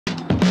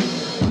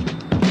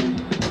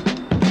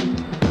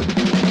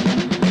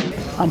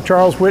I'm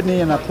Charles Whitney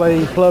and I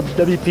play Club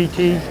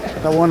WPT.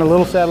 I won a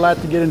little satellite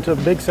to get into a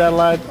big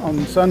satellite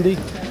on Sunday,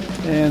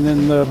 and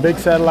then the big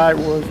satellite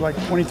was like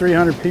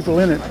 2,300 people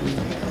in it.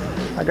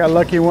 And I got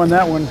lucky and won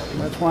that one.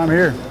 That's why I'm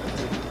here.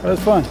 It was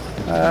fun.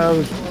 I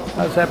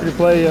was happy to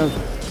play. I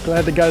was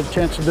glad I got a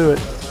chance to do it.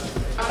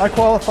 I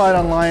qualified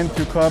online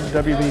through Club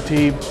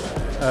WPT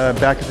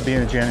back at the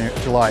beginning of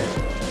July.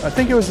 I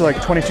think it was like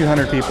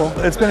 2,200 people.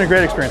 It's been a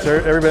great experience.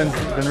 Everybody's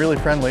been really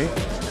friendly,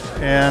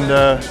 and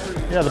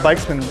yeah, the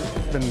bike's been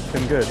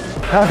good.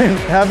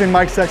 Having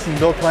Mike Sexton and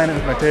Bill Klein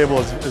at my table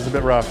is a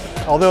bit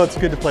rough, although it's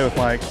good to play with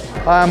Mike.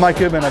 Hi, I'm Mike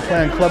Goodman. I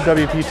play on Club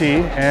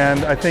WPT,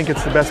 and I think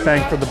it's the best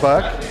bang for the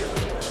buck.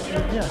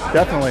 Yeah,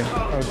 definitely.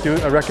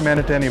 I recommend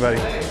it to anybody.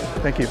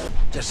 Thank you.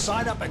 Just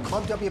sign up at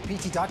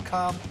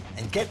ClubWPT.com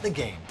and get the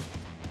game.